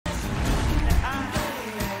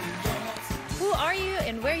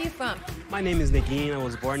from? My name is Neguin. I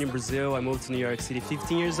was born in Brazil. I moved to New York City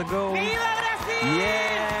 15 years ago. Viva Brasil!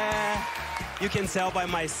 Yeah! You can tell by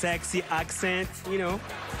my sexy accent, you know.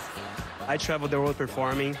 I travel the world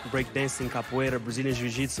performing, breakdancing, capoeira, Brazilian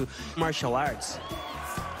jiu-jitsu, martial arts.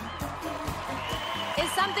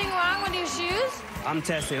 Is something wrong with your shoes? I'm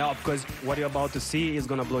testing it out because what you're about to see is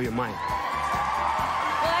gonna blow your mind.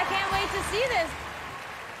 Well, I can't wait to see this.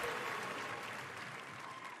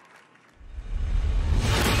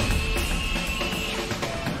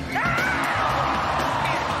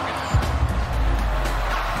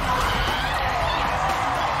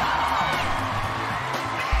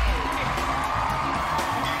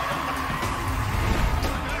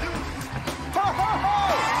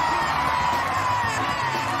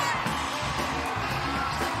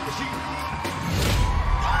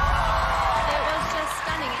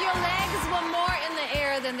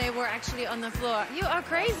 They were actually on the floor. You are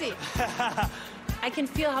crazy. I can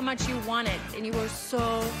feel how much you want it, and you were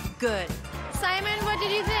so good. Simon, what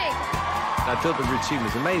did you think? I thought the routine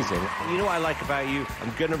was amazing. You know what I like about you?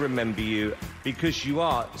 I'm going to remember you because you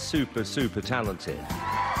are super, super talented.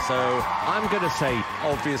 So I'm going to say,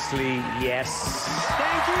 obviously, yes.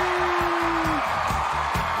 Thank you!